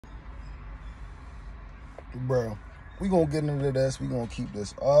Bro, we gonna get into this. We gonna keep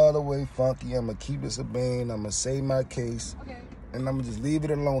this all the way funky. I'm gonna keep this a bang. I'm gonna say my case. Okay. And I'm gonna just leave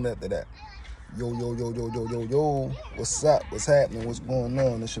it alone after that. Yo, yo, yo, yo, yo, yo, yo. What's up? What's happening? What's going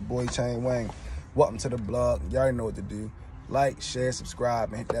on? It's your boy, Chain Wang. Welcome to the blog. Y'all already know what to do. Like, share, subscribe,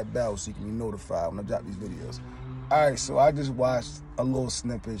 and hit that bell so you can be notified when I drop these videos. All right, so I just watched a little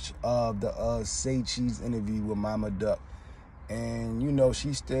snippet of the Say Cheese interview with Mama Duck. And, you know,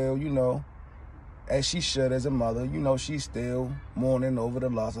 she's still, you know, as she should as a mother, you know, she's still mourning over the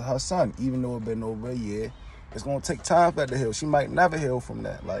loss of her son. Even though it's been over a year, it's going to take time for that to heal. She might never heal from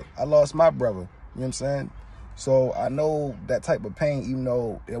that. Like, I lost my brother, you know what I'm saying? So I know that type of pain, even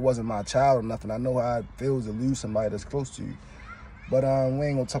though it wasn't my child or nothing. I know how it feels to lose somebody that's close to you. But we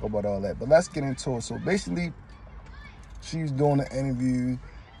ain't going to talk about all that. But let's get into it. So basically, she's doing an interview,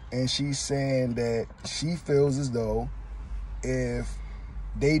 and she's saying that she feels as though if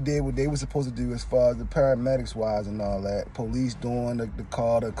they did what they were supposed to do as far as the paramedics wise and all that, police doing the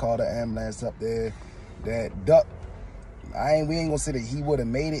call the ambulance up there, that Duck, we ain't gonna say that he would have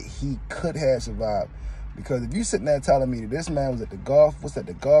made it. He could have survived, because if you sitting there telling me that this man was at the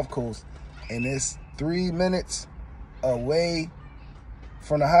golf course and it's 3 minutes away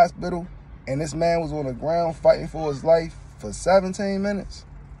from the hospital, and this man was on the ground fighting for his life for 17 minutes,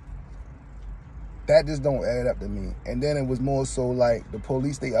 that just don't add up to me. And then it was more so like the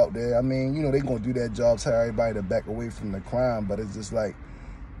police, they out there, I mean, you know, they gonna do their job, tell everybody to back away from the crime, but it's just like,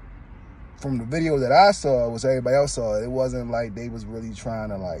 from the video that I saw, which everybody else saw, it wasn't like they was really trying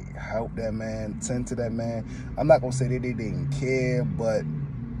to like help that man, tend to that man. I'm not gonna say that they didn't care, but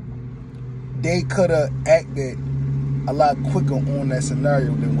they could have acted a lot quicker on that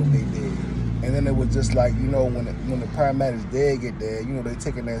scenario than what they did. And then it was just like, you know, when the paramedics did get there, you know, they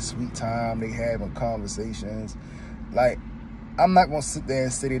taking their sweet time, they having conversations. Like, I'm not gonna sit there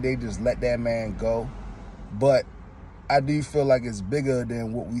and say that they just let that man go, but I do feel like it's bigger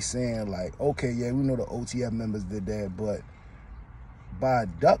than what we saying. Like, okay, yeah, we know the OTF members did that, but by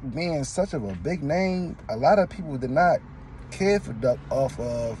Duck being such of a big name, a lot of people did not care for Duck off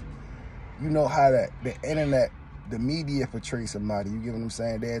of, you know, how the internet, the media portray somebody. You get what I'm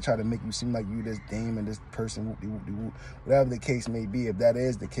saying? They try to make you seem like you this demon, this person, whoop-de-whoop-de-whoop, whatever the case may be, if that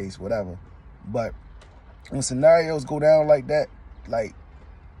is the case, whatever. But when scenarios go down like that, like,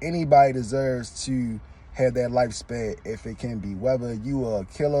 anybody deserves to have their life spared if it can be. Whether you are a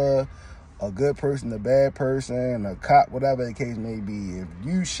killer, a good person, a bad person, a cop, whatever the case may be. If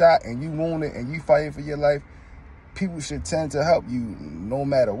you shot and you wounded and you fighting for your life, people should tend to help you no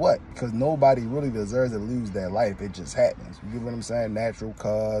matter what, because nobody really deserves to lose their life. It just happens. You get what I'm saying? Natural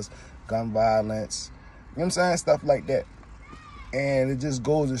cause, gun violence, you know what I'm saying? Stuff like that. And it just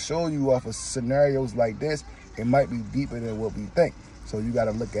goes to show you off of scenarios like this, it might be deeper than what we think. So you got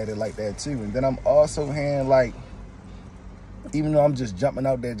to look at it like that too. And then I'm also hearing, like, even though I'm just jumping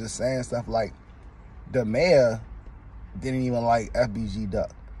out there just saying stuff, like, the mayor didn't even like FBG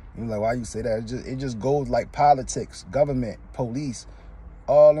Duck. You're like, why you say that? It just goes like politics, government, police,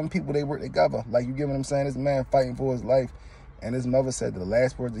 all them people, they work together. Like, you get what I'm saying? This man fighting for his life. And his mother said the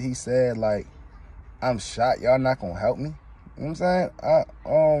last words that he said, like, I'm shot, y'all not going to help me. You know what I'm saying? I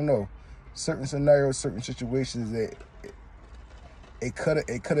don't know. Certain scenarios, certain situations that it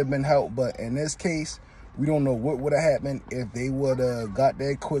could have been helped. But in this case, we don't know what would have happened if they would have got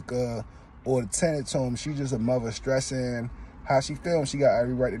there quicker or attended to him. She just a mother stressing how she feels. She got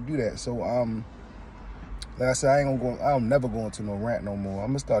every right to do that. So like I said, I'm never going to no rant no more. I'm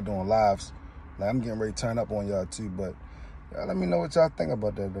gonna start doing lives. Like, I'm getting ready to turn up on y'all too. But y'all let me know what y'all think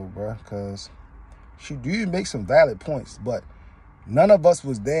about that though, bro, because she do make some valid points, but none of us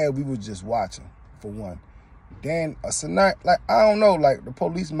was there. We was just watching, for one. Then a scenario, like, I don't know, like, the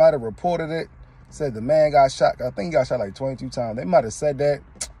police might have reported it, said the man got shot. I think he got shot like 22 times. They might have said that.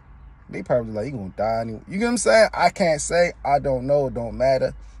 They probably like, he gonna die anyway. You get what I'm saying? I can't say. I don't know. It don't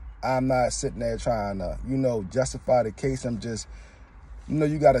matter. I'm not sitting there trying to, you know, justify the case. I'm just, you know,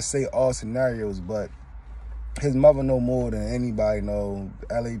 you got to say all scenarios, but his mother know more than anybody know.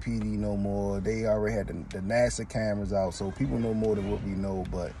 LAPD know more. They already had the NASA cameras out, so people know more than what we know.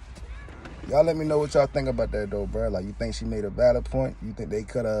 But y'all let me know what y'all think about that, though, bro. Like, you think she made a valid point? You think they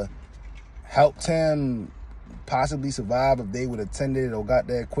could have helped him possibly survive if they would have attended or got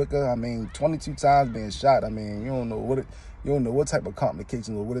there quicker? I mean, 22 times being shot. I mean, you don't know what type of complications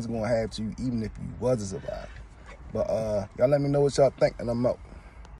or what it's going to have to you, even if you was to survive. But y'all let me know what y'all think, and I'm out.